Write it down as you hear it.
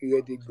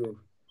Ready go.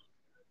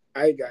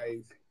 Hi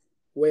guys,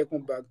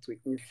 welcome back to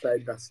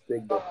Inside the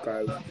Tech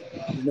Broadcast,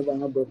 the number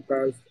one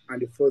broadcast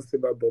and the first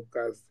ever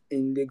broadcast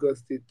in Lagos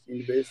State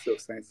University of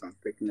Science and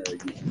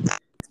Technology.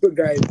 So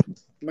guys,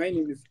 my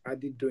name is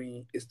Adi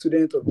Doyin, a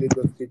student of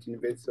Lagos State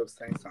University of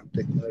Science and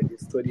Technology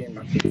studying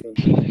marketing.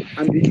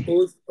 I'm the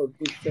host of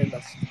Inside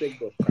the Tech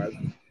Broadcast.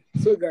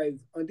 So guys,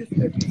 on this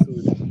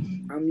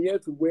episode, I'm here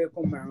to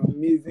welcome my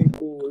amazing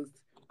co-host,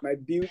 my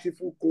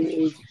beautiful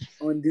co-host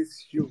on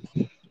this show.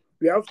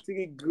 We have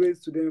three great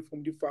students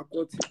from the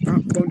faculty,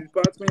 from the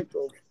Department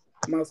of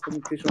Mass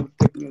Communication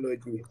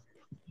Technology.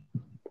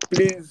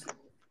 Please,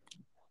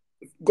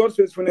 God's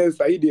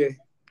faithfulness, are you there?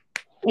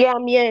 Yeah,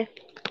 I'm here.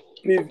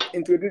 Please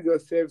introduce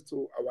yourself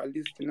to our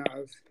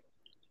listeners.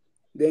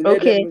 Then let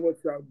them Okay, know what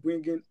you are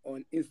bringing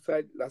on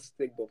Inside Last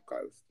Tech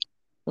Podcast.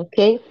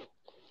 okay.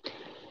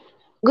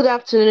 Good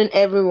afternoon,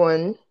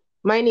 everyone.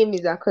 My name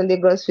is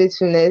Akonde God's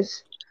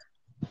Faithfulness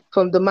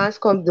from the Mass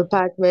Comm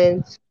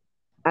department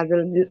at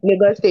the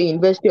Lagos State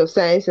University of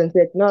Science and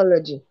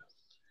Technology.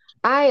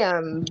 I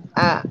am,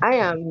 uh, I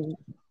am,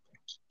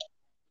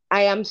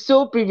 I am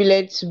so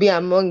privileged to be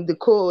among the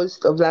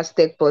co-hosts of Last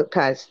Tech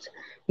Podcast.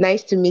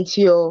 Nice to meet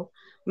you all.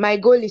 My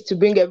goal is to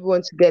bring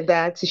everyone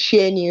together, to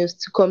share news,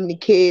 to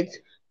communicate,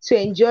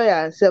 to enjoy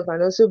ourselves,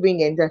 and also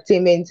bring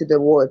entertainment to the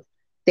world.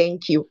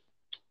 Thank you.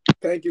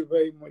 Thank you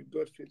very much,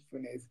 God's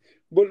faithfulness.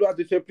 Bolu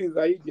Atife, please,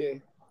 are you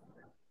there?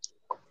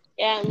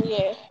 Yeah, I'm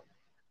here.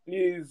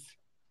 Please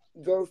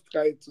just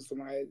try to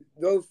summarize,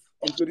 just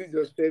introduce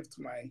yourself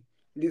to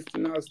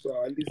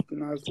our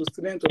listeners, to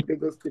students of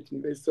Lagos State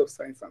University of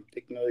Science and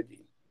Technology.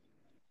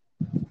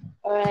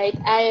 All right.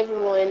 Hi,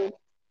 everyone.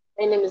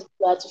 My name is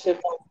Latife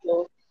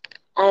Banjo,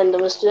 and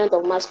I'm a student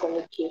of mass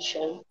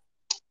communication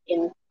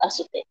in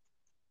ASUTE.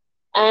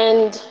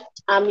 And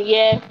I'm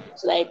here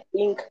to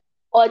bring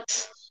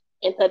hot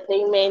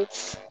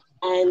entertainment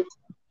and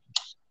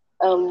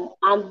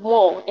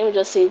more. Let me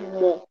just say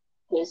more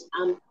because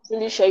I'm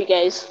really sure you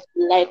guys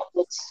like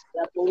what we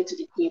are bringing to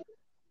the table.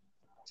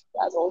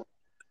 That's all.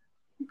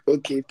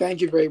 Okay, thank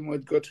you very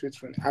much, God's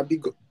faithfulness.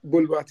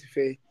 Bolu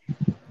Atife.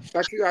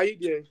 Shakira, are you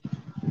there?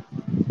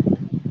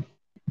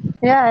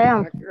 Yeah, I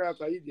am.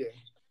 Shakira, are you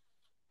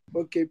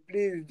there? Okay,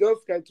 please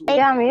just try to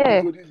Yeah, I'm here.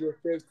 introduce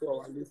yourself to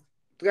our list.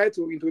 Try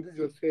to introduce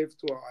yourself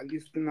to our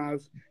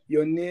listeners,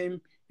 your name,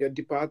 your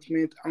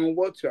department, and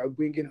what you are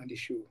bringing on the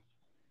show.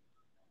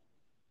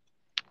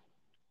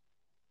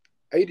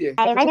 Are you there?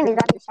 My name is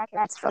Dr.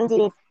 Shakrat from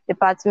the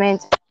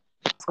Department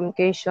of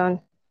Communication,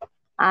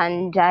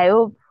 and I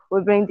hope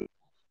we bring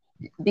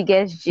the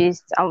biggest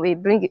gist and we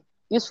bring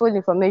useful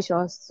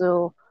information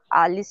to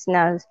our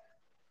listeners.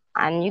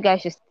 And you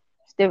guys should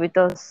stay with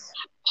us.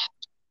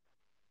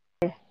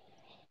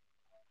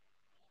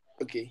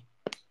 Okay,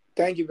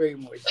 thank you very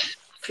much.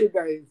 So,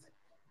 guys,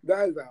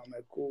 that's my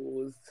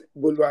co-host,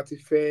 Bolu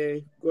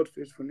God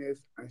Faithfulness,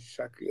 and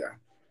Shakira.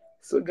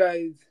 So,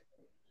 guys,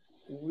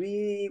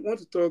 we want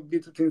to talk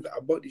little things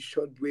about the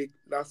short break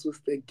last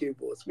Wednesday gave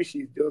us, which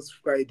is just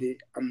Friday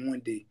and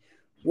Monday.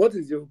 What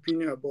is your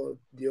opinion about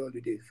the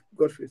holidays?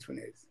 God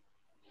Faithfulness.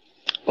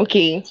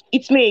 Okay,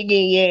 it's me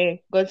again, yeah,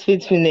 God's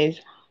faithfulness.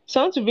 So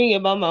I want to bring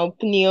about my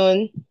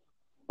opinion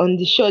on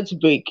the short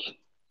break.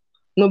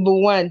 Number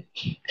one,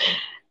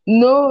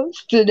 no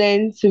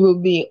student will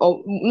be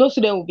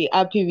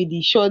happy with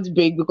the short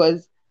break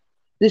because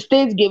the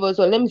state gave us,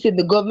 or let me say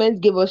the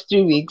government gave us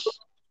 3 weeks.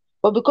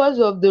 But because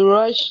of the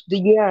rush, the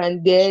year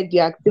and there, the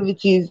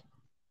activities,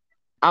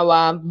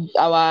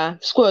 our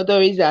school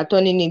authorities are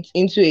turning it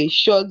into a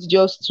short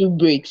just 2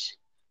 breaks.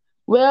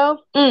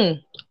 Well, in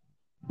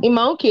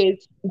my own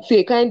case, it's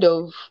a kind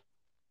of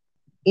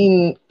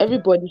in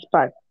everybody's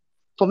part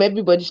from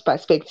everybody's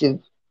perspective.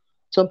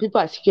 Some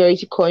people are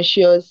security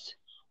conscious,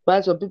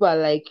 while some people are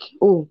like,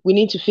 oh, we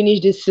need to finish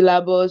this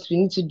syllabus, we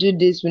need to do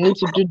this, we need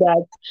to do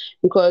that,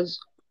 because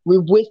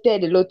we've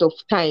wasted a lot of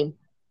time.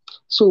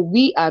 So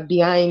we are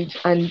behind,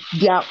 and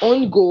their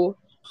own goal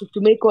is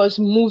to make us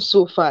move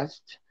so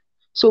fast.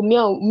 So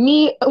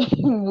me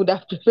would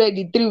have preferred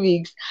the 3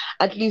 weeks.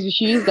 At least we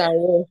should use that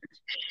rest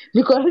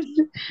because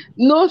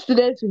no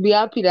students will be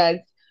happy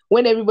that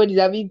when everybody's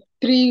having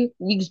 3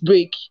 weeks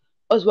break,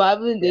 us we're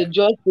having Yeah.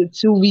 just a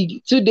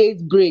 2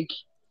 days break.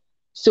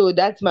 So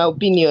that's my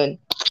opinion.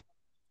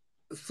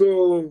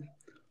 So,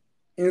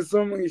 in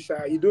summary,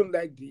 Sha, you don't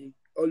like the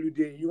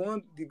holiday. You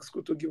want the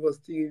school to give us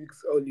 3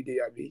 weeks holiday,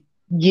 Abby.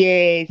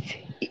 Yes,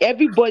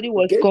 everybody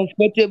was Okay?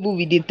 comfortable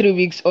with the 3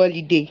 weeks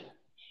holiday.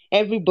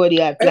 Everybody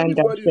had planned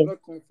Everybody is themselves.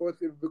 not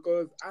comfortable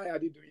because I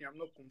did doing. I'm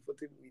not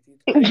comfortable with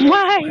it.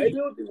 Why? I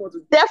don't want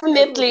to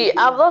Definitely,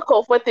 go I'm home. not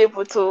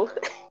comfortable too.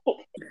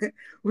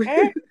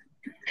 Eh?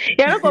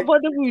 You're not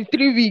comfortable with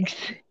 3 weeks.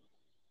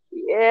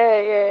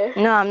 Yeah, yeah.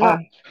 No, I'm Ah, not.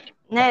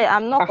 No,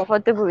 I'm not ah,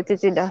 comfortable with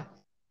it either.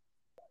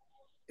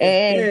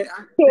 eh.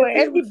 So They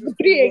pay every with you too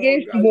three long.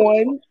 against As if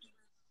one.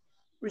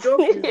 we just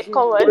resume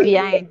Come on. while going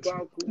Behind back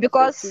home for two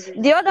because the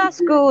weeks other again.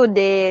 school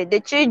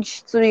they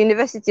changed to the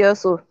university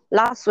also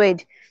last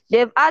week.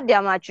 They've had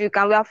their matric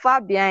and we are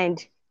far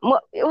behind.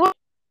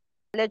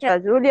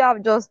 lecturers, we only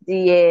have just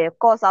the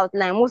course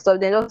outline. Most of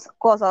them just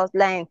course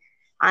outline,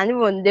 and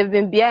even they've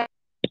been behind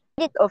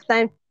of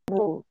time.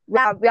 We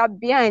are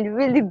behind,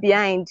 really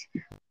behind.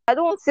 I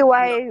don't see Now,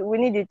 why we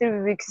need the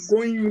 3 weeks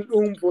going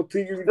home for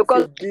 3 weeks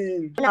because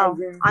again, as now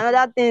in,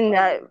 another thing,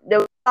 they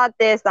will start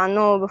test and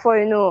all before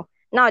you know.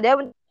 Now they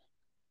haven't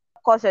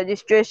course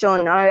registration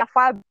and we are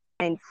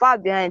far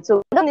behind. So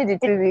we don't need the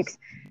 3 weeks.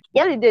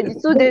 Yeah, the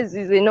 2 days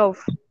is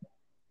enough.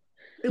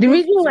 The even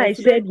reason why some I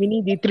said students, we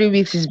need the 3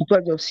 weeks is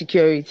because of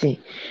security.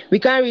 We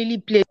can't really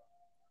play.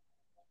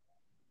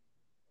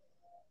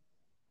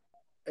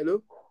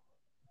 hello?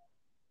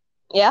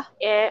 Yeah,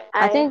 Yeah,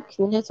 I I think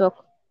the network.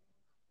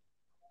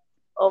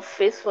 of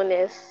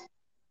faithfulness.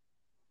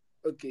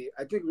 Okay,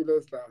 I think we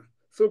lost her.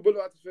 So,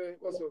 Bolo Atife,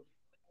 what's up?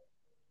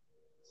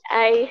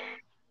 I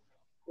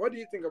What do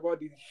you think about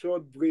the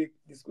short break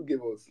the school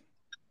gave us?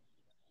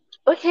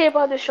 Okay,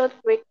 about the short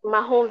break,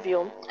 my home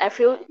view, I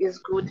feel is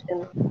good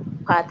in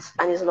parts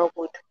and is not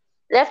good.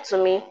 Left to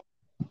me,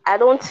 I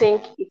don't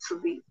think it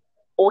would be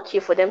okay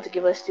for them to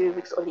give us 3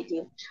 weeks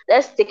holiday.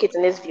 Let's take it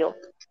in this view.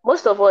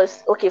 Most of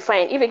us, okay,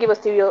 fine. If they give us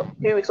 3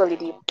 weeks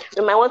holiday,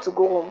 we might want to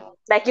go home.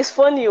 Like it's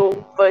funny,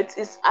 but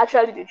it's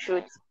actually the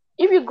truth.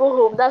 If you go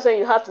home, that's when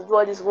you have to do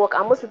all this work,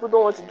 and most people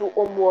don't want to do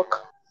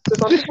homework. So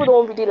some people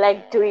don't really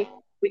like 3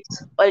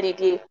 weeks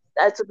holiday.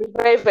 That would be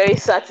very, very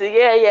sad.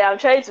 Yeah, yeah. I'm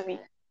trying to be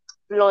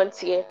blunt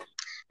here.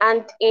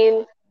 And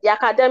in the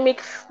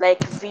academic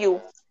like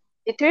view,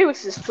 the 3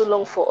 weeks is too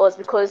long for us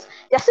because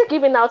they're still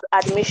giving out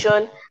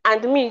admission.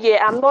 And me,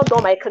 yeah, I'm not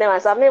done my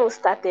clearance. I've never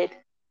started.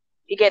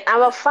 You get,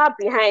 I'm far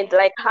behind,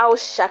 like how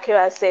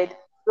Shakira said.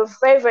 We're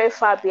very, very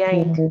far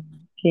behind.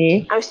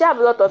 Okay. And we still have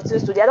a lot of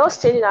things to do. They're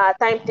just changing our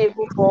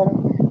timetable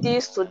from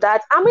this to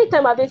that. How many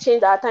times have they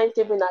changed our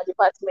timetable in our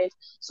department?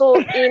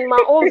 So, in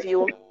my own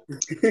view,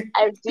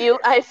 I feel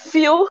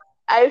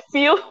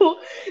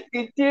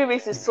the 3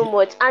 weeks is so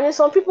much, and then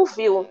some people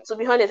feel, to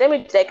be honest, let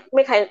me like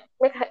make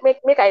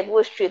I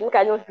go straight, make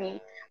I not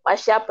be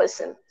partial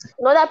person.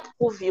 In other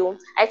people feel,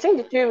 I think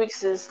the 3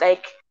 weeks is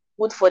like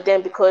good for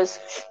them because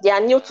they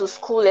are new to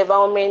school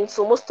environment,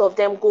 so most of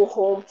them go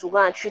home to go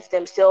and treat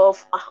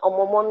themselves. Oh,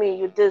 my mommy,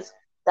 you this,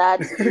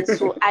 that, this.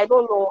 So I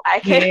don't know. I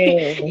can't.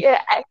 Yeah.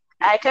 Yeah,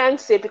 I can't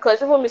say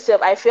because even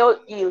myself, I felt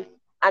ill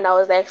and I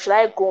was like, should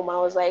I go home?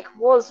 I was like,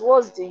 what's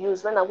the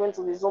use when I'm going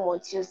to resume on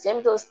Tuesday? Let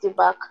me just stay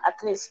back at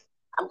least.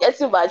 I'm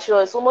getting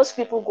mature. So most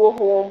people go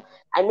home.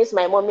 I miss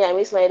my mommy, I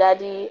miss my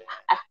daddy.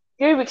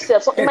 3 weeks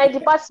left. So in my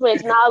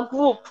department, in our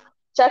group,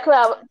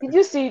 Chakra, did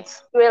you see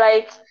it? We were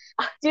like,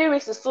 3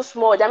 weeks is too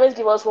small. That means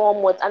give us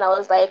 1 month. And I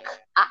was like,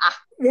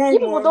 you One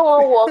people don't month.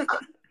 want to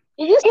work.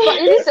 Is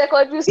this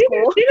secondary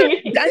school?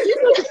 And you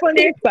know the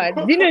funniest part?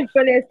 Do you know the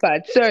funniest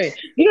part? Sorry.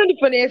 You know the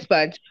funniest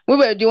part? We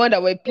were the one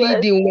that were Well,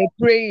 pleading, we were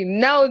praying.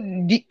 Now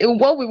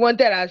what we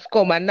wanted has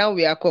come and now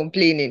we are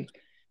complaining.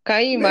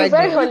 Can you to be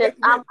very No, imagine? honest,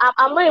 you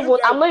I'm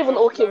guys not even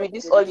okay applied with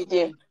this for the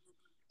holiday. school.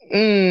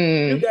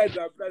 You Mm. guys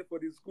applied for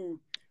the school.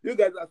 You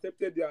guys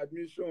accepted the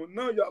admission.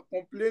 Now you are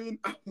complaining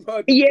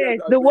about the guys Yes,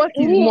 are the going work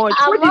to is school. Me, much.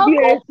 I'm What did not you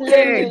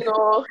complaining, expect?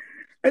 no.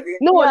 I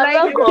think No, Me, I'm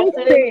like you not guys I'm just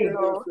are complaining, putting saying,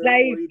 no. yourself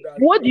like, for it that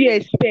what do you no.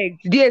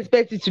 expect? Do you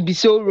expect it to be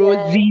so Yeah.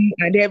 rosy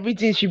and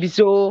everything should be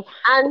so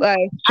And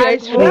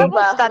stress We free? haven't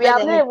moreover, started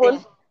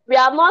anything. we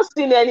have not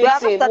seen We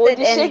haven't anything. Oh, started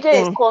the Shege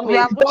is anything. We coming.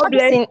 have God not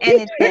bless. seen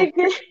anything.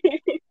 Shege,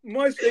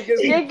 More shekels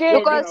is Shege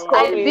coming is Because our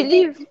I way. coming.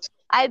 believe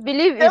I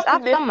believe it's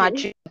after Definitely.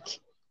 matric.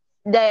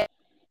 The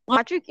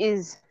matric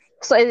is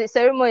so it's a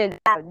ceremony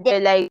that they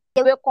like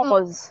they welcome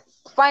us.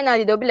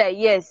 Finally they'll be like,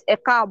 yes, a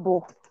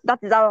cabo. That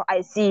is how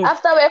I see it.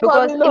 After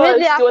Because welcoming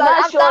immediately us, you'll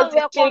not show us after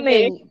the Shege.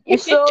 welcoming, you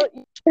saw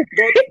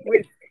But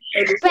wait,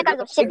 hello, different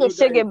kinds of shege, hello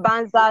shege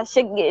guys.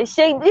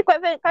 banza,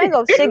 different kinds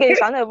of Hello shege you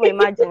cannot even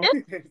imagine.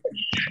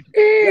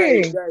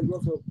 Hey. guys,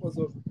 what's up? What's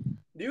up?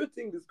 Do you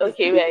think the school is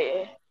still Okay, going well, to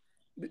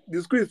yeah.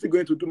 the school is still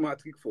going to do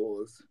matric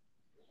for us?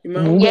 In my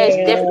own Yes,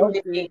 opinion, I Well, don't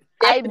definitely. think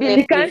I we believe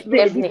they can't Definitely. should say,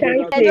 not we even Definitely.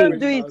 can't bother they to do say. don't any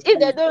do it. If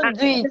they matric. don't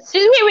do it,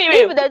 Wait, wait,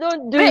 if wait. they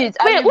don't do Wait, it,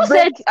 wait, who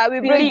said I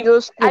will break believe?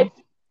 those school. I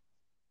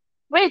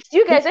Wait,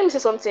 you guys, let me say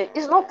something.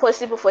 It's not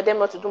possible for them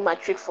not to do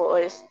matric for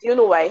us. Do you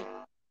know why?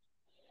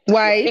 Why?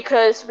 Why?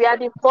 Because we are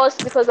the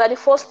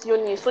first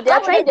uni. So they Why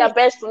are would they trying do their it?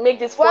 best to make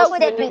this Why first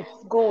would they do uni it?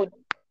 good.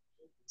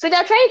 So they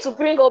are trying to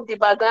bring up the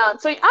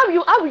background. So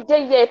how we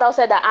get here it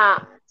outside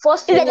that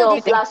first If they uni don't do of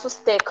it, then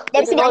Lasus Tech, they they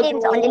will did see their not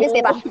names on the do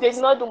newspaper. they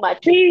did not do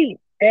matric. See,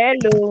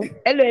 hello,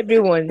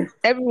 everyone,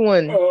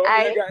 everyone, Oh,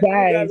 I you guys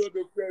guys, want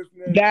to press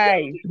next. You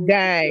guys want to post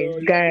picture. You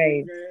want to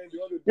guys. trend. You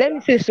want to do Let me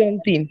that. say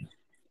something.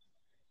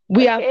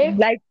 We are okay.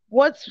 like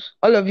what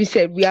all of you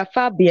said. We are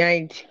far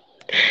behind.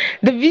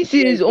 The V Yes,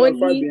 series we are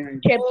far only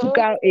behind. Mm,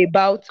 skeptical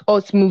about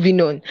us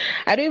moving on.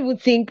 I don't even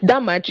think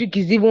that matric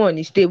is even on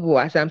the table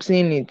as I'm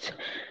saying it.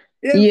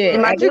 Yes, The Yeah,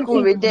 now I we matric don't are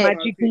will think be going the to do there.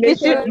 matric.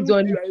 It matriculation I will is don't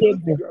on think. the I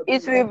don't think table. we are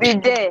it doing will be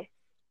matric. there.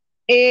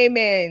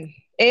 Amen.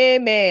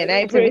 I Amen.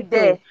 I don't It will think. be pray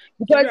there. so.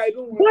 Even Because I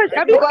don't want. because I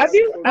have don't you want have Because matric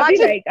you for have you matric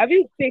school. like have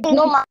you taken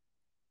no matter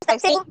like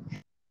saying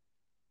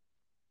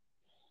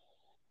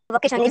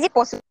vocation, is it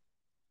possible?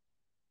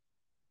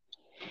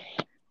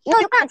 No,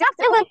 you can't. You have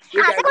to even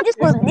You guys, secondary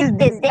schools these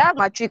days they have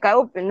matric. I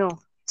hope you know.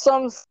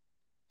 Some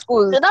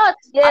schools So that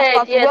as yeah,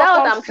 per to yeah, that's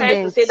what welcome I'm trying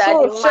to say. students. That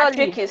So the surely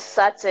matric is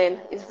certain.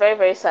 It's very,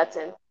 very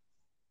certain.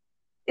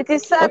 it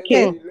is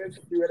okay, Okay, certain. let's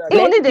see whether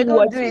Even this let's if is they see true. don't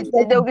what do it,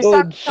 So they will be holds.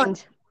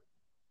 sanctioned.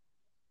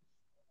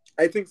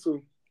 I think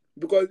so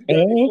because they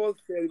are the Eh?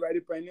 first by the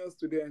pioneer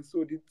students,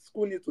 so the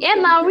school needs to Yeah,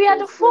 now we celebrate are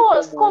the us,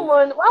 welcome first. Come us,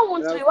 on, why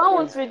won't we? Why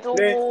won't understand? we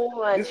Then do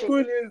the matric? school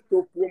needs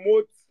to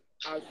promote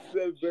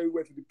ourselves very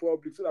well to the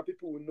public so that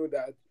people will know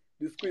that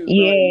the school is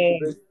now a Yeah.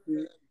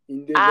 university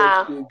in Lagos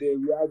Ah, State.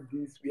 Then we have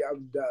this, we have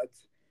that.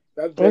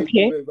 We have very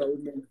good Okay.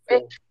 environment eh,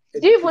 for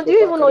education, do you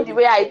for even know the academic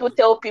way I do stuff.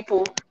 tell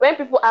people when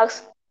people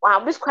ask,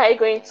 which school are you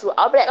going to?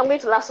 I'll be like, I'm going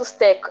to Lasus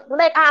Tech. They're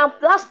like,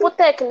 Laspo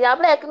Tech. And I'll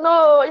be like,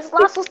 no, it's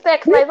Lasus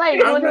Tech. Now it's not a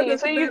I'm not uni. a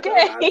So you student of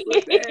get. last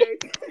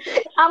protect.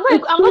 I'm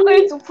not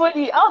going to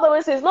poly. All the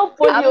way say it's not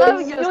poly, I'm oh, not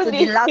it's used to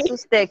the uni.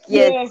 Lasus tech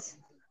yet. Yeah.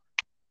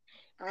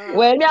 Ah,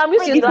 Well, Me, I'm I'm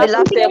used not to the used to the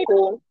Lasus Lasus. Tech.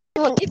 Oh.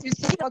 Even if you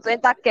see you want to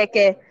enter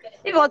keke,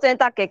 if you want to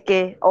enter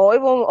keke or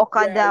even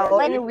yeah, Okada yeah,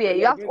 or yeah. If anywhere,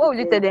 you you are have going to what will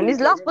you tell first them? It's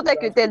gate, you are last going to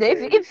protect you last tell them.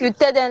 protect. If you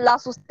tell them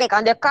last tech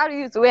and they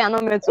carry you to where you're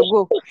not meant to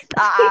go,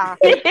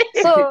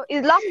 so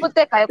it's last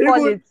protect I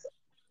call even it.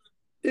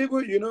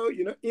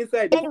 even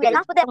inside the Anyway, state,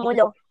 last protect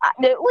Molo.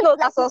 Who knows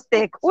last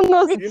tech? Who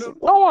knows it? you know,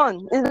 No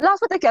one. It's last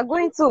protect you're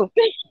going to.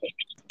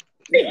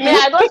 Me,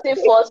 I don't say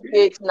first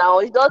gate now.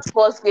 It's just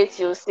first gate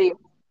you see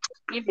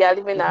if you are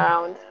living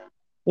around.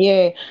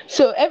 yeah.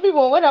 So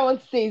everyone, what I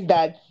want to say is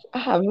that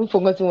I've even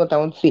forgotten what I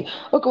want to say.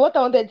 Okay, what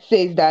I wanted to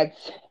say is that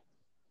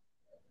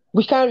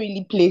we can't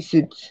really place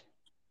it,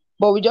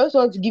 but we just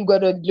want to give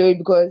God all the glory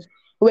because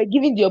we're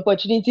given the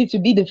opportunity to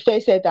be the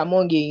first set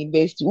among a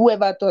university.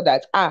 Whoever thought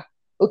that,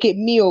 okay,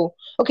 me, oh,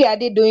 okay, are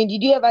they doing?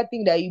 Did you ever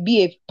think that you'd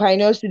be a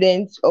pioneer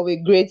student of a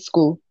great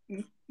school?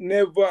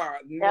 never,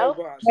 No,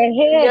 never, Eh,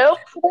 nope,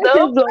 that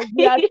is nope. us.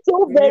 We are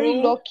so very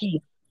no.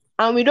 lucky,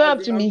 and we don't As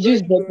have in, to I'm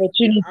misuse very the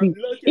lucky. I'm opportunity.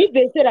 lucky. If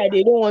they say that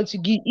they don't want to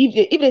give,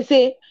 if they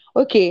say,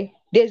 okay,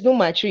 there's no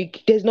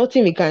matric, there's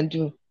nothing we can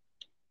do.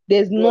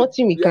 There's But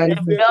nothing we they are can the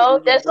do. face of the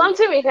Well, there's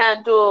something university. we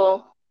can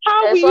do.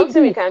 How will There's you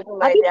something we do? can do,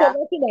 Have my you dear.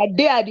 forgotten that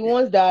they are the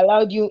ones that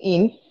allowed you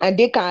in and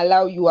they can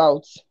allow you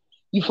out?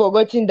 You've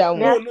forgotten that Yeah.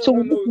 one. No, no, So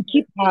no, we need no. to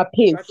keep our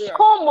pace. Shakira,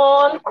 Come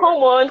on, Shakira,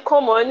 come on,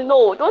 come on.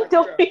 No, don't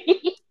tell Shakira.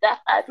 me that.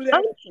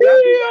 I'm Students, we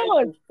have the right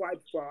serious. to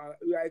fight for our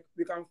right.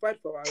 We can fight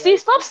for our See, rights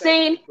stop inside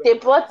saying this they premises.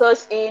 brought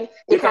us in,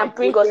 they We can can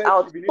bring us protest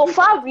out. if we So need a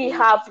far, we matric.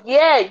 have,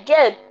 yeah,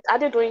 are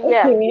they doing, We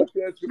yeah. can Okay.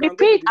 protest. We We can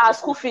go to paid the our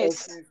school VC's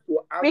fees. office to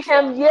We ask for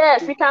can, our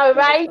yes, we matric. can You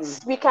write,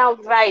 understand? we can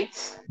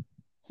write.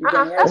 We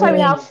can write That's why we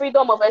our Mm, have own.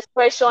 freedom of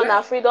expression That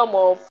and freedom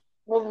of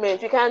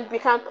movement. We can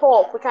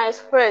talk, we can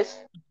express.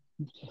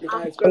 we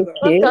can express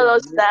Don't okay. tell ourselves.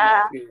 us We need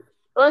that. matric.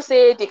 Don't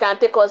say they can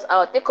take us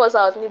out. Take us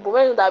out, me, but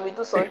when that we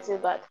do something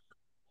bad.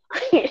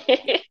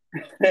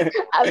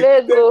 I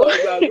better Take go.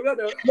 us out.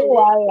 No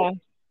wahala.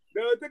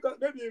 They will take us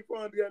maybe in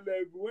 400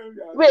 level when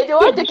we are Wait, they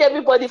want done. to take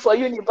everybody for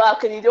uni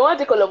back, and they want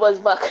to take all of us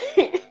back.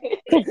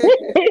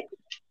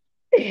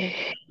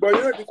 But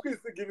the school is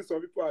still giving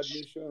some people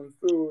admission,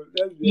 so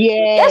let's be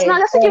Yes, expecting now Yes.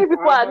 they're still Yes. giving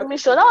people our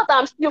matric admission. will That's be what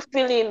I'm still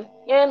feeling.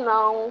 Yeah,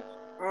 now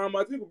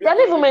Be they're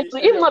not around even meant maybe to,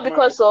 end of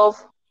March.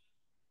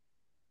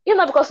 even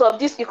not because of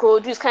this eco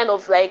is kind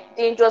of like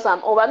dangerous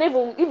and all. But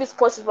even if it's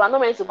possible, I'm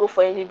not meant to go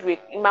for any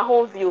break. In my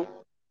own view,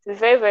 to be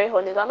very, very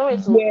honest, I'm not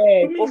meant to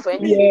Yes. To go me, for to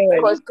any me, break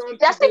I Yes. because don't count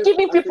they're 2 still days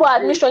giving as a people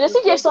break. admission. They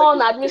It's still gave just like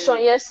someone a admission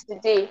ticket.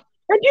 yesterday.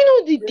 And you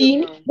know the Yes,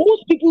 thing, now.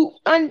 most people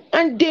and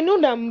they know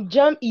that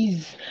Jam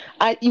is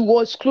it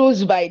was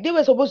close by. They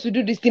were supposed to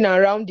do this thing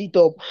and round it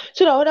up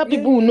so that other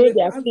people will know Yes,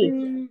 their as face.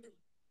 in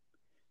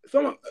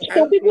some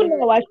Some people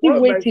now are one still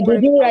of my waiting. They friends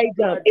didn't write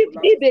down. applied If for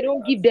last if they suspect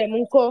don't give as them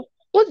uncle,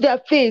 what's their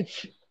fate?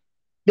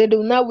 They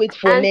will now wait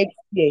for And next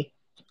year.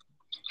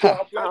 to Ha.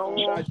 apply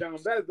for um, that jam.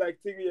 That's like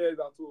 3 years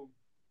at home.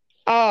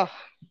 Ah,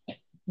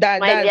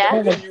 that my that's dear,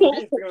 And then you'll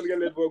be in 300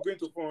 level, going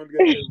to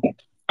 400 level.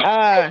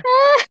 ah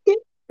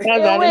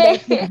that's away. another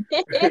thing.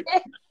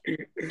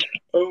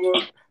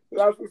 Almost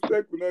last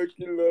suspect will not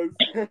kill us.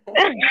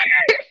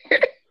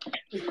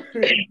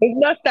 It's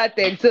not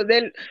started, so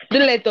then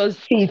don't let us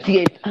see it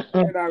yet.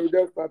 And I will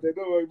just started.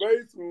 Don't worry,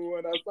 very soon we'll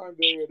understand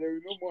very well. They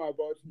will know more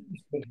about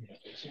it.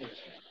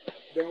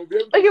 Then we'll be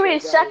able to Okay,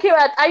 wait, survive.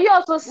 Shakira, are you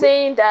also Which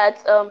saying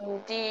that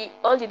the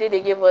holiday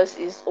they gave us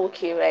is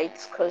okay, right?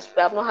 Because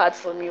we have not heard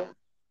from you.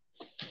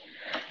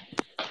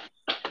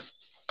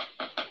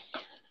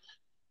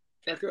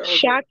 Shakira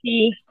also,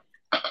 Shaki,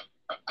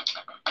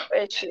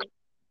 Very true.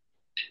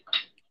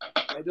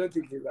 I don't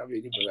think he's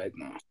available right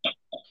now.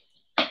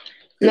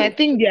 no, I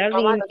think they're Mama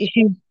having does.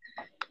 issues.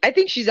 I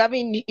think she's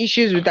having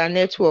issues with her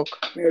network.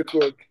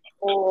 Network.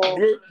 Oh,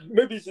 Glow,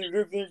 maybe she's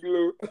using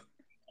glow.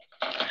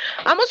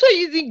 I'm also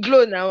using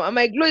Glow now, and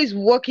my Glow is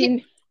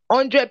working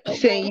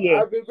 100%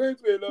 here. I've been going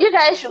through a lot you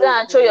with guys the should go glow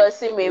and throw since your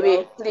SIM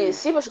away, last week.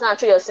 please. People should go and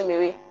throw your SIM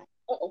away.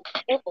 Mm-mm,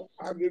 mm-mm.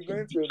 I've been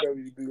going through a lot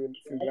with glow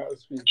since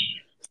last week.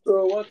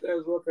 So what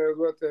else? What else?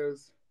 What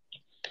else?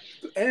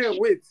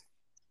 Wait.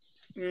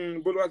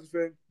 But what you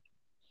say?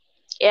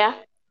 Yeah.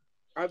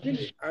 Have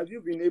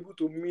you been able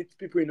to meet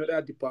people in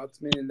other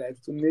departments,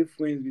 like to make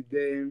friends with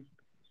them?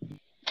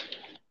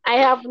 I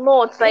have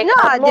not, You like, know,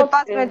 I've our not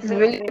department been is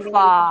really, really really.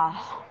 far.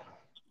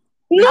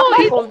 No, Apart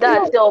Even it's from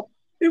that, not. self,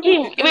 even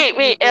him, the wait,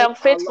 council is wait, not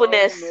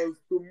allowing faithfulness. us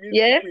to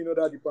meet Yeah. people in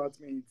other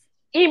departments.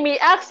 He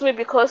asked me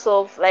because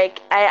of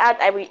like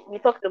we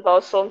talked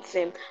about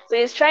something. So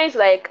he's trying to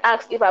like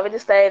ask if I've already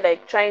started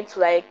like trying to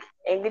like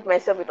engage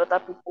myself with other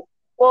people.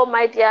 Oh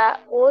my dear,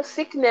 oh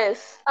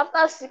sickness.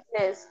 After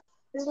sickness.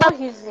 It's not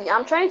easy.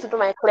 I'm trying to do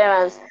my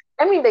clearance.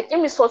 I mean like let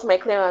me sort my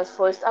clearance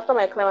first. After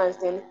my clearance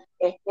then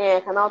I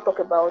can now talk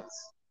about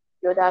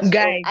the other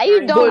stuff. Guys, Are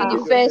you Trying to done with Bolu, the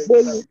engage yourself first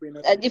with other Bolu. people in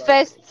other the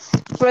first departments.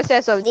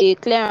 process of the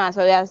clearance,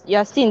 or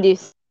you're still in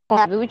this?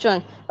 Which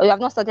one? Or you have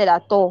not started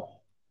at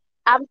all?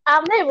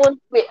 I'm not even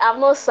wait, I'm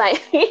not signed.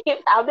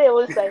 I'm not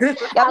even signed.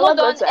 You have I'm not not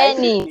going done to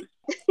any. ICT.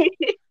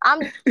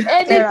 I'm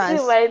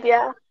Anything, clearance. my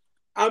dear.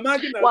 I'm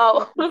marking as Wow.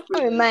 school fees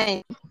With payment.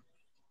 mine.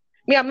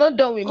 Me, I'm not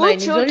done with Good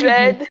mine. It's only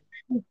the children.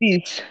 school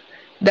fees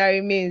that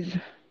remains.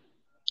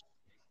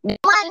 The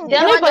The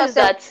annoying man part just is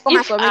said, that come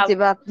and if submit I'm it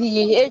back.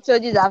 The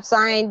HODs have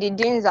signed, the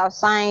deans have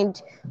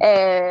signed,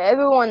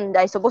 everyone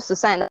that is supposed to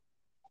sign.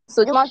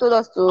 So the man told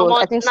us to,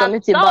 I think, now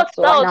submit it back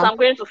to that right what now. I'm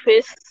going to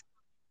face.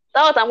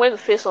 That what I'm going to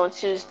face on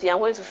Tuesday. I'm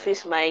going to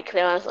face my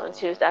clearance on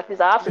Tuesday. At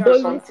least I have to Me, do Bolu,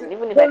 something,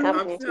 even if I Bolu, can't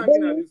I'm finish still it.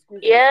 hanging at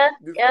Bolu. Yeah,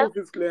 the yeah. school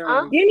fees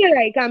Huh? clearance. You know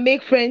that you can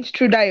make friends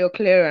through that your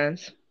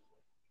clearance.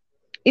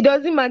 It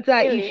doesn't matter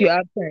if Really? you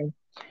have time.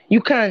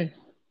 You can.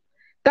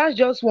 That's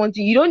just one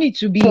thing. You don't need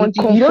to be One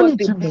thing, you don't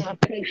need to comfortable. be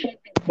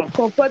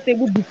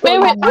Comfortable before Wait,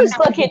 you wait. Who's meet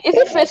talking? Is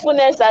it people.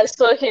 faithfulness that's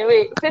talking?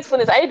 Wait,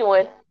 faithfulness. Are you the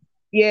one?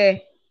 Yeah.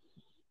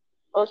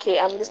 Okay,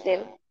 I'm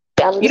listening.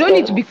 You don't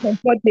need to be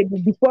comfortable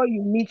before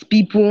you meet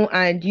people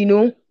and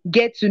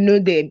get to know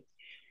them.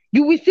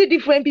 You will see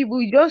different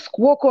people. You just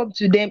walk up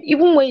to them,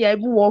 even when you're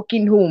even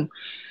walking home.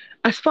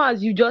 As far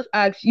as you just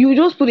ask, you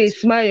just put a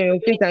smile on your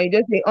face and you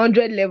just say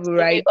 100 level,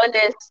 To be right?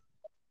 honest,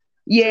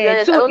 to be Yeah.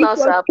 honest, I So don't know it how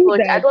was to true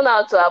approach. I that, don't know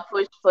how to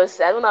approach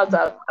person. I don't know how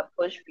to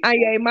approach and people.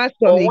 you're a mass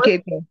But once,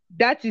 communicator.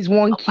 That is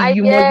one key. my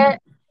You must. dear,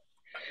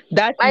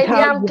 That is my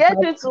dear, how I'm you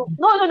have getting to to.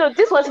 no, no, no.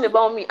 This one thing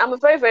about me. I'm a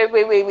very, very,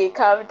 wait,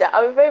 calm down.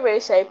 I'm a very, very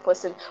shy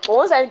person. But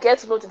once I get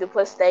to know the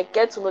person, I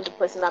get to know the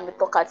person. I'm a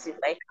talkative.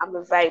 Like I'm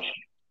a vibe.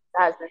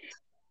 That's it.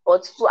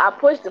 But to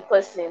approach the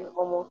person,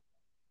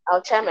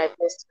 I'll try my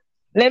best.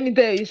 Let me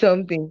tell you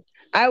something.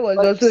 I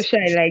was But also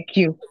shy like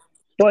you.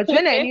 But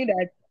when I knew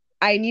that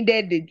I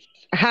needed it,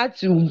 I had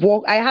to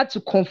walk, I had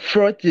to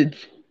confront it.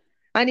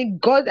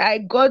 And I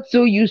got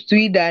so used to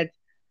it that,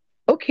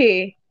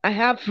 okay, I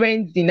have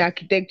friends in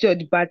architecture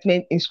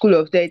department, in school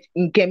of tech,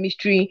 in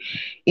chemistry,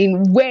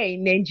 in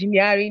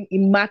engineering,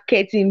 in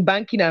marketing,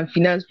 banking and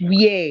finance.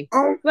 Where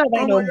have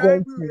I My not you're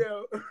gone to?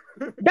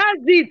 everywhere. That's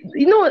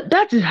it.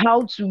 That is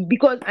how to,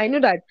 because I know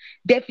that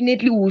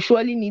definitely we will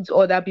surely need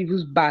other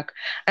people's back.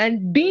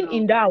 And I being know.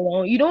 in that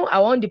one,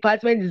 our own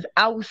department is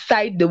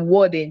outside the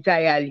world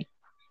entirely,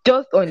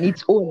 just on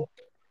its own.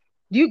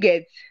 Do you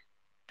get?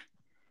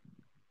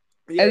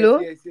 Yes, Hello?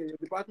 yes, yes. Your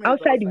department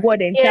is Outside the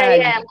world outside. yeah, entirely.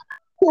 yeah.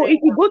 So if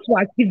you go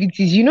to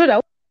activities, you know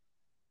that.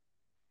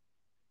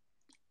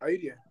 Are you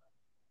there?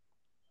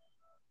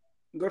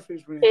 God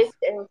Faith faithfulness.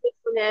 and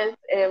faithfulness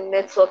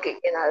network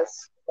again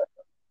as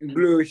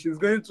Glow. She's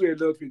going through a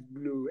lot with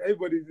Glow.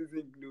 Everybody's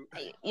using Glow.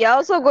 You're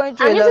also going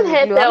through I'm a lot using with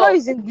glue. I'm not Airtel.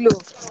 using glue.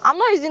 I'm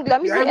not using glue.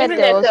 I'm Yeah, using I'm I'm using using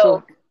Airtel Glow.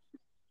 Airtel. also.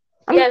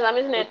 I'm Yes, I'm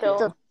using Okay.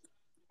 Airtel.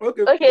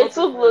 Okay. Okay, God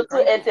two blue, faithfulness. two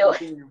Can you please Airtel.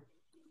 continue?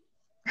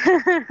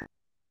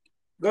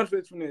 God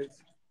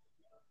faithfulness.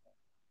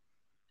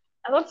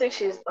 I don't think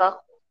she's back.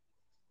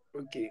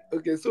 Okay.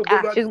 Okay. So,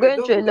 She's Bolu,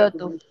 going through a lot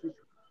too.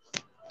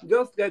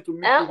 just try to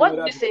meet people in What did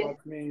other you say?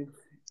 departments.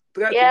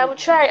 Try to Yeah, I meet will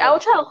people in try. I other will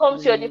try and come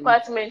to your departments.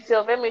 department.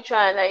 So let me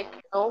try and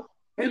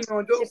And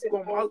now see just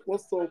come people. out.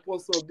 What's up?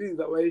 What's up? This is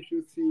what you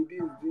should see.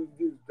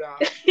 This,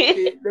 that.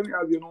 Okay, let me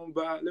have your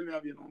number. Let me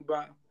have your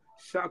number.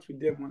 Chat with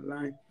them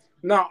online.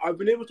 Now I've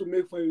been able to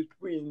make friends with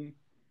people in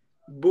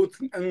both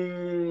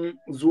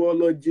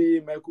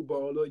zoology,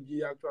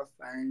 microbiology, actual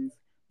science,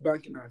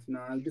 banking and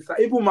finance.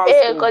 Besides, even mass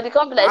Hey, com. cause the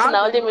company like say I have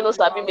na a only me lot no in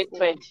sabi mass make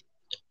friend. com.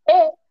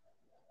 Hey,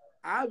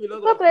 I have a the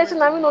lot of company like say friends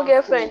na in me no mass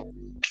get friend.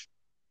 com.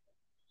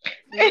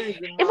 Friends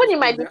in Even mass in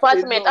my com.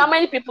 There are a department, how lot.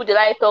 many people did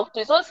I talk to?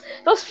 It's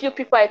those few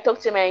people I talk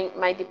to in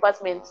my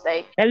department,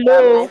 like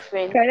my Hello?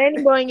 friend. Can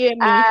anyone hear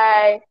me?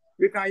 I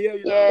We can hear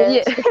you now.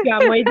 Yeah. yes. Okay,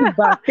 I'm already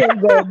back.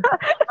 Thank God.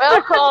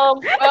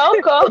 Welcome,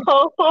 welcome,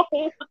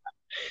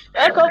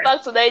 welcome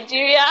back to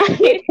Nigeria.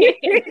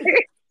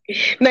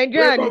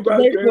 Nigeria and Welcome its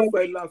back to network.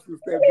 Inside Last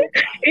System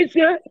Podcast. It's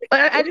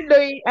I don't know.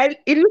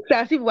 It looks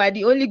as if we're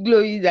the only glow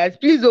users.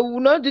 Please, oh, we'll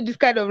not do this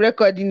kind of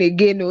recording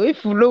again. Oh,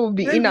 if we know, we'll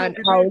be Maybe in we'll and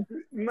be out.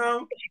 doing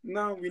now.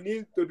 Now we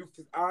need to do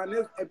our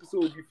next episode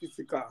will be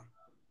physical.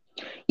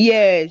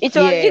 Yes, It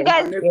was you yes,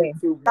 guys Our next yes.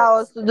 episode will be that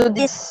was to physical. do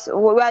this.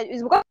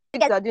 It's because you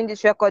guys are doing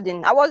this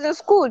recording. I was in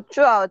school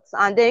throughout,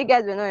 and then you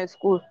guys were not in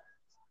school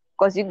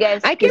because you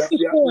guys I came keep to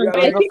school. We are I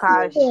Wait, came very to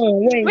serious. school vacation.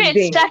 on wait,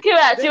 Wednesday.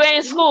 Shakira, you Then were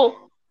in school.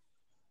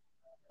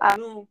 Uh,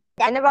 no,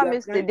 I never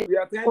missed a day. We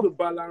are trying to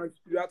balance.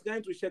 We are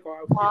trying to check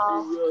our.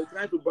 Wow. We are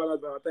trying to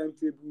balance our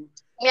timetable.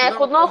 Yeah, I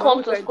could Now not on my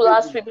come own to school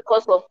last timetable. week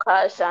because of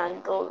cash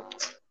and all.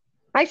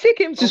 I still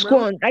came to On my school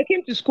own. on. I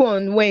came to school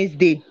on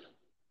Wednesday.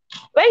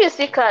 Where you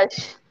see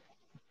cash?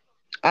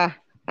 I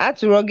had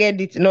to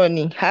rugged it, no,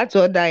 I had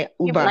to order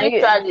You Uber. believe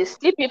charges.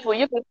 See people,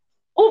 you people.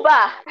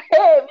 Uber.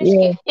 Hey,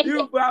 Yeah. Mishki.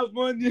 You have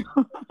money.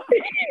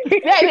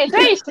 Wait,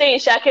 where you staying,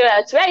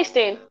 Shakira? Where you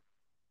staying?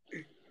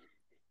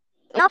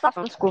 Not far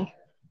from school.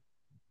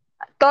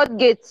 Third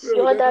gate. So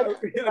You ordered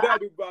the Uber.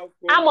 other Uber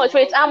How much? from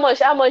Wait, how office. much?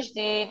 How much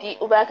the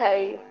Uber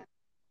carry you?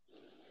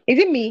 Is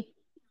it me?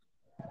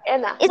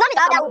 Enna. It's not me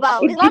that How Uber.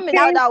 much? Oh. It's not me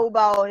that depends. Uber.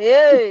 Oh.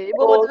 Hey,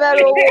 Ibo mo ti fẹ́ Okay.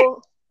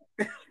 rówó.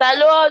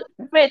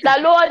 Wait,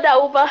 talo order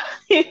Uber.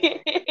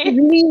 It's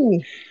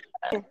me.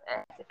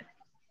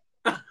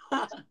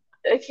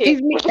 Okay.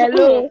 It's me.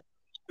 Hello.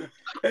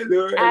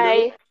 Hello.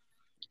 I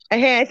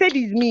I said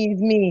it's me.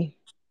 It's me.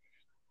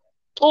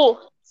 oh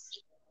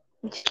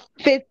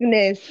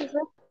Faithfulness.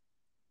 Jesus.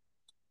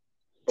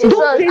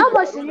 Don't say How that.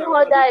 much did you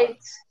order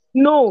it?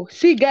 No.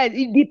 See, guys,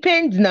 it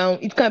depends now.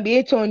 It can be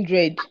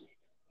 800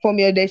 from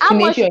your How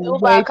much destination. did the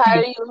It's Uber very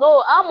cheap. carry you?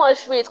 No, how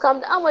much? Wait,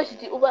 come. How much did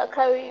the Uber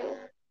carry you?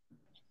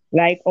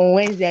 Like on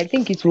Wednesday, I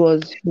think it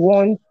was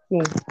 1-2.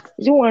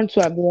 Is it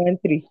 1-2 or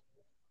 1-3?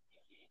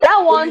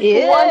 That Only one to two.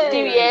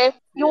 1-3, Yeah. yeah.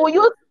 You will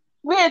use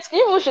wait,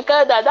 you should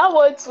carry that. That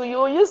one to you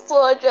will use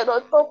 200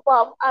 on top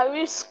of and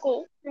reach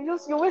school. You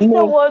wasted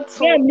No. one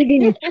Where to I'm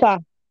living is far.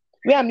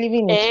 Where I'm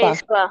living is far.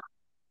 it's far.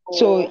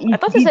 So Oh, I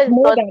thought you it's said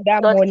more than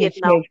that dot money gate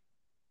now. safe.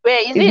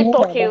 Where is It's it in more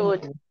than Talking that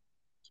Road? money.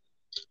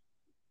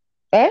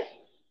 Eh?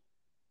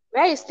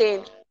 Where are you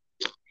staying?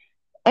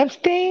 I'm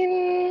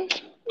staying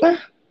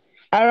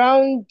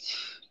around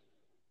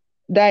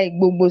that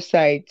Igbobo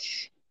side.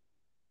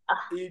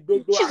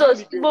 Jesus,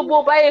 Igbobo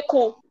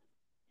Bayeku.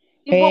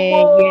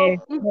 Yes.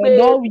 Igbobo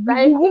No, Igbe you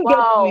Bayeku. won't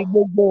get to Wow.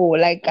 Igbobo,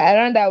 like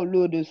around that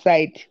Olodo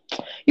side.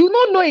 You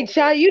don't know it,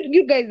 Sha.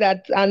 You guys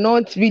that are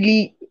not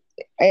really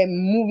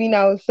moving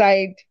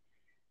outside.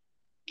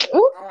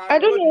 Oh, I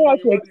don't What know do you how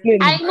mean? to What do you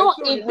explain mean? I it. I know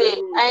stay on Igbe Igbe.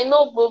 Road. I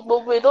know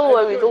Gbogbo. Don't I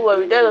worry, stay on don't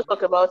worry. Igbe Let's Road.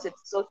 talk about it.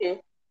 It's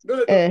okay. Don't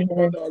let us talk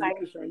Uh-huh. about our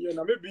location here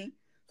now. Maybe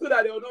so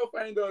that they will not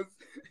find us.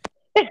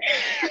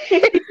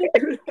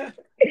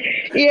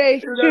 Yeah,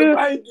 it's If they true.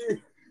 find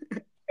you.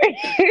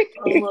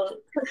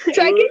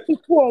 So I came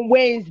to school on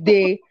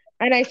Wednesday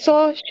and I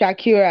saw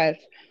Shakira's,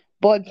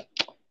 but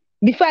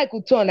before I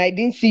could turn, I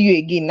didn't see you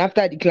again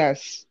after the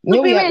class. You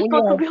know, we are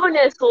only To have be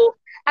honest, so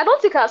I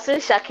don't think I've seen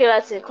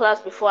Shakira in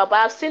class before, but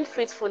I've seen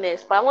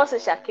Faithfulness, but I won't say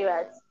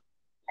Shakira.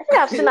 I think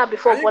I've seen her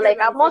before, Are you but guys like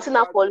at I've the not same seen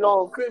her class for or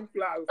long. same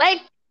class?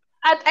 Like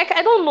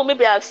I don't know.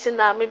 Maybe I've seen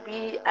her.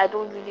 Maybe I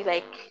don't really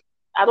like.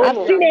 I don't I've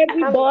know. seen I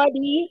can't.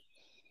 everybody.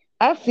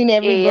 I've seen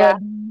Yeah,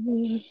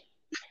 everybody.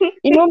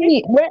 You know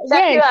me, where I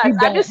Shakira, sit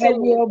have you down, I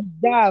seen me? will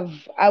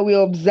observe. I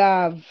will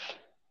observe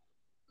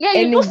Yeah,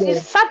 you anywhere.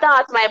 sat down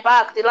at my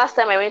back the last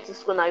time I went to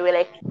school. Now you were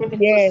like maybe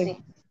two Yes, seats.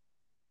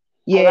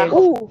 I ran yes.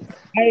 up. Ooh.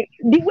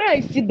 The way I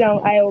sit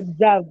down, I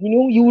observe. You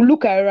know, you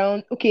look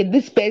around. Okay,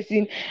 this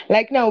person.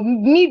 Like now,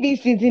 me being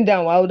sitting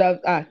down, I would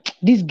have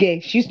this girl.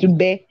 She used to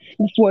bear.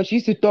 This one, she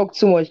used to talk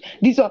too much.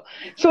 This one.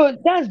 So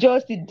that's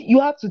just it. You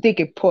have to take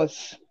a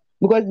pause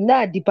because in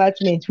that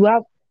department, you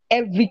have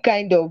every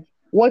kind of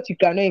what you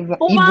cannot even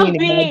Human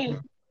being,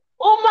 imagine.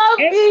 human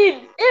Eh?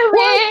 being.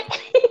 What?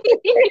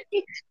 Anyway.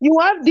 You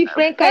have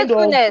different kind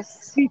of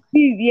Faithfulness.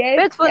 species.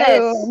 Yes. I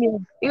Faithfulness.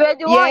 mean, You were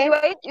the one.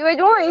 yeah. You were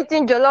the one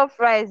eating jollof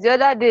rice the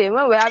other day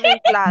when we were having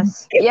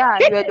class. Yeah,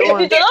 you were the You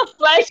one. did not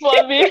price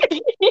for me.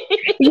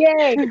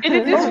 Yes. You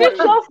did Oh my.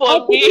 description I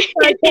for me. couldn't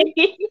phantom.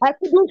 I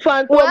couldn't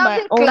We were phantom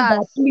my having hunger.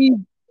 class. Please.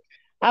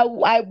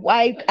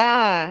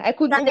 I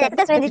couldn't. And then I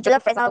just this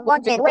jollof rice. I was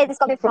wondering where is this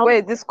coming from? Where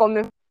is this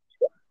coming from?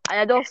 And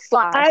I just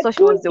saw her. I I saw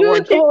she was the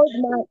one. couldn't hold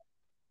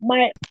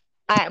my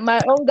my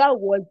hunger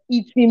was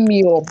eating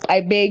me up.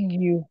 I beg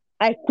you.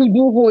 I couldn't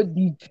hold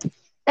it.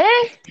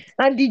 Eh?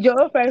 And the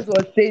jollof rice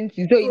was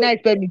tasty, so you So now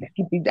expect me to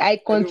skip it. I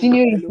hello,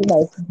 continue eating hello,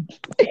 my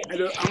food.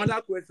 hello.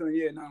 Another question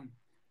here now,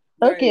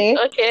 guys. Okay.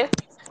 Okay.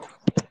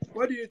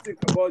 What do you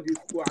think about the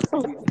school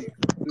activities?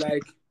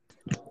 Like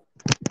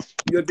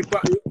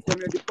from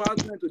your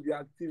department to the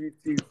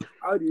activities.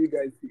 How do you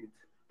guys see it?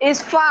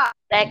 It's far.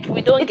 Like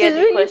we don't It get is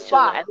the really question.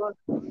 far. I don't.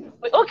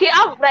 Okay,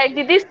 how like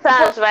the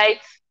distance, right?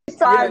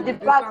 It's Yeah, our the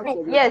distance department.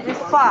 from your Yes, it's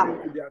far.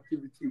 department to the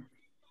activity.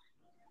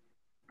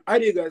 How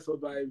do you guys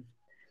survive?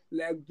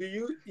 Like, do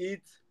you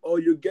eat or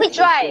you We get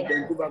your stuff try.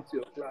 then go back to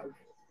your class?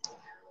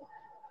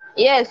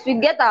 Yes, we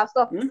get our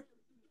stuff Hmm?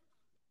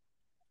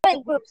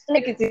 in groups.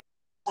 Make it.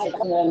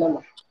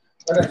 No.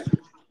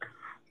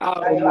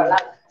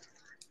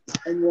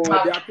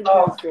 And the activity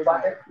is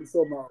somehow. It's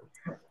somehow.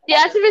 The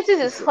activities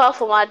is It's, far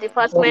from our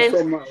it's department.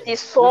 somehow. The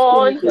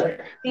sun,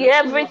 the The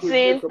school need to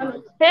give everything.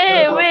 some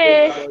Hey, more stuff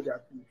wait. about the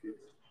activities.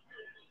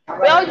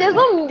 Well, there's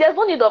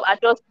no need of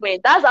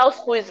adjustment. That's how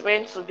school is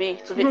meant to be.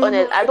 To be No, no,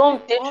 honest, no. I I think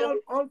don't. They should.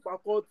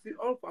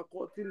 all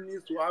faculty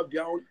needs to have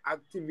their own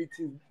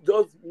activities,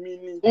 just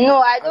mini No,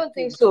 I don't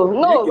think activities. so. Do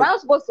you No, we're get?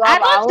 not supposed to I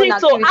have don't our own think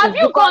so. Have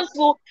activities you gone because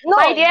to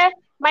my no, dear,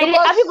 my dear?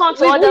 Have you because gone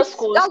to we other meet.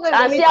 schools That's when we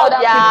and see meet how other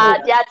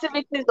people. their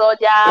activities or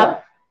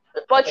their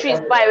poetry is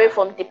far away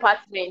from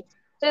department?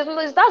 So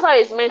that's how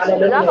it's meant to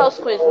be. That's how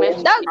school is meant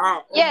to That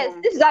be. yes,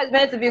 this is how it's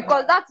meant to be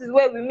because that is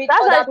where we meet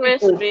That's how other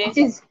it's meant to people.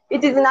 be.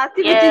 It is in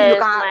activities we Yes,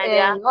 can my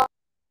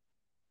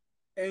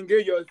dear.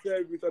 Engage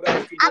yourself with other I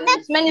met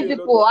students. many See a lot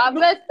people. of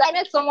I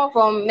met someone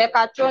from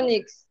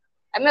mechatronics.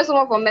 I met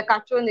someone from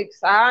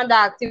mechatronics around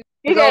that You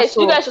activities guys,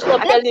 you also. guys should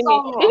stop I met telling me.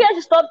 You someone. guys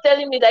should stop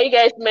telling me that you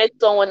guys met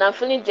someone. I'm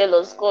feeling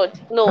jealous. God,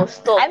 no, I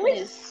stop, meet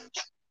please.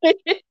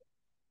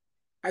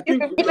 I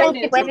think we different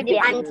have people every day,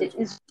 and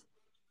different.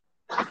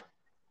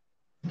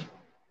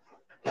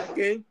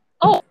 Okay.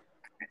 Oh,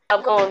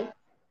 I've gone.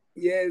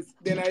 Yes.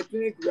 Then I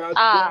think we are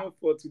ah, done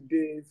for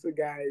today. So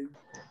guys,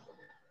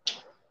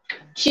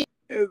 she,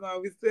 yes, now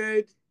we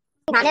said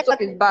her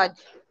network is bad.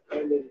 I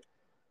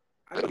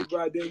know,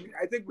 but then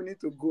I think we need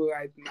to go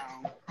right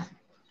now.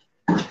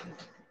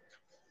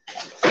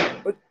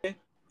 Okay.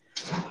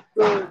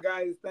 So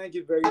guys, thank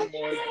you very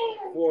much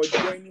for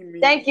joining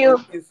me Thank you.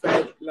 on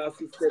Inside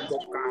Lassus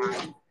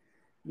Podcast,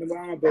 number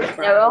one You're broadcast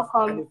and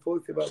welcome. the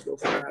first ever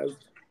broadcast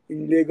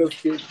in Lagos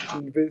State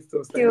University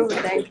of Thank you. Science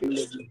and Thank you.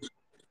 Technology.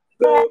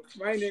 So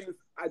my name is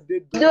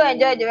Do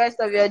enjoy the Adedoyin. rest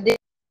of your day.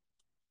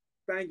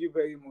 Thank you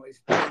very much.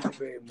 Thank you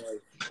very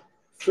much.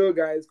 So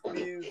guys,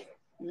 please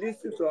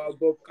listen to our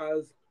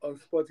podcast on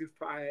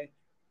Spotify,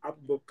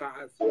 Apple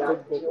Podcasts,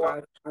 God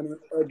Podcasts, and on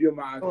Audio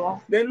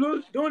Max. Then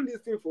don't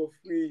listen for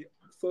free.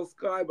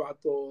 Subscribe at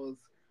us.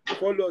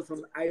 Follow us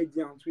on IG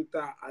and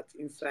Twitter at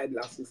Inside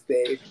Lassus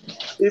Tech.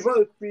 If you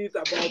want to tweet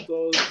about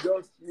us,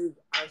 just use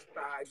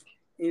hashtag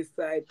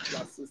Inside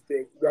Lassus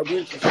Tech. We are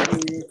going to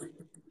see it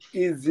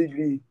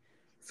easily.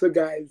 So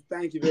guys,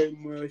 thank you very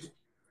much.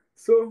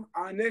 So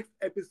our next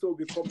episode will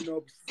be coming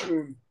up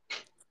soon.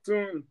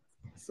 Soon.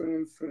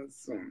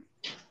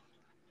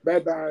 Bye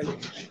bye.